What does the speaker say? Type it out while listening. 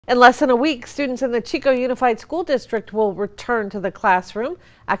In less than a week, students in the Chico Unified School District will return to the classroom.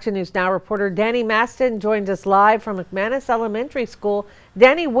 Action News Now reporter Danny Maston joins us live from McManus Elementary School.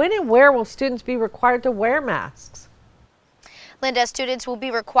 Danny, when and where will students be required to wear masks? Linda, students will be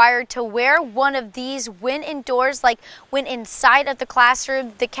required to wear one of these when indoors, like when inside of the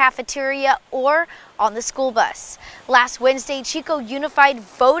classroom, the cafeteria, or on the school bus. Last Wednesday, Chico Unified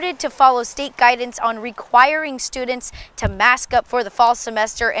voted to follow state guidance on requiring students to mask up for the fall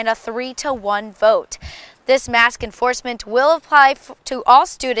semester in a 3-to-1 vote. This mask enforcement will apply to all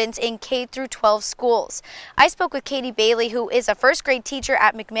students in K-12 schools. I spoke with Katie Bailey, who is a first grade teacher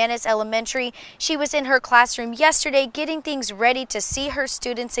at McManus Elementary. She was in her classroom yesterday getting things ready to see her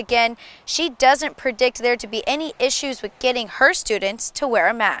students again. She doesn't predict there to be any issues with getting her students to wear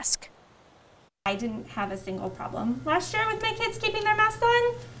a mask. I didn't have a single problem last year with my kids keeping their masks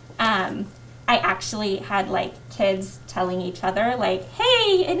on. I actually had kids telling each other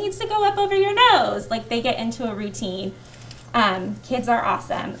hey, it needs to go up over your nose. They get into a routine. Kids are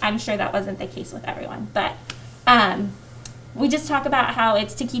awesome. I'm sure that wasn't the case with everyone, but we just talk about how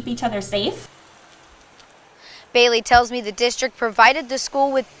it's to keep each other safe. Bailey tells me the district provided the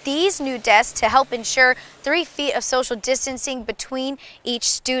school with these new desks to help ensure 3 feet of social distancing between each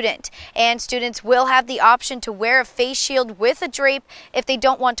student. And students will have the option to wear a face shield with a drape if they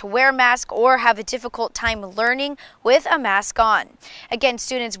don't want to wear a mask or have a difficult time learning with a mask on. Again,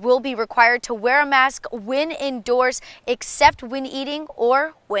 students will be required to wear a mask when indoors, except when eating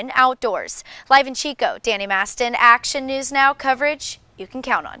or when outdoors. Live in Chico, Danny Maston, Action News Now coverage you can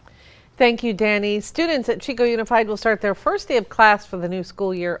count on. Thank you, Danny. Students at Chico Unified will start their first day of class for the new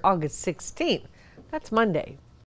school year August 16th. That's Monday.